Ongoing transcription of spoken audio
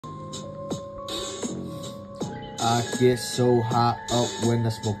I get so high up when I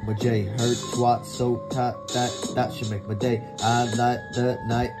smoke my J. Her twat so tight that should make my day. I light the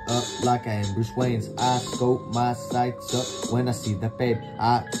night up like I am Bruce Wayne's. I scope my sights up when I see that babe.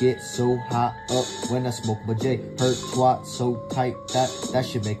 I get so high up when I smoke my J. Her twat so tight that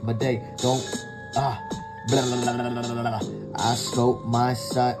should make my day. Don't blah, blah, blah, blah, blah, blah. I scope my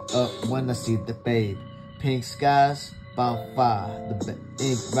sight up when I see the babe. Pink skies, bonfire, the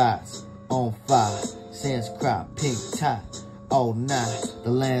ink rides on fire. Sands cry, pink tie, all night. The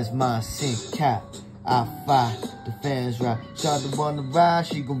land's mine, sink cap. I fight, the fans ride. Shawty wanna ride,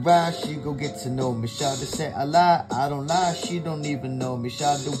 she gon' get to know me. Shawty say I lie, I don't lie, she don't even know me.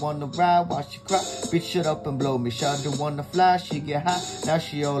 Shawty wanna ride while she cry, bitch shut up and blow me. Shawty wanna fly, she get high, now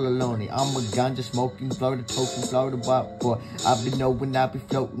she all alone. I'm a ganja smoking, Florida token, Florida white boy. I be knowing I be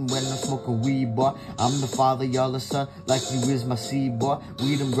floating when I'm smoking weed, boy. I'm the father, y'all the son, like you is my seed, boy.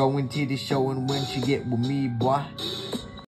 We them growing titties showing when she get with me, boy.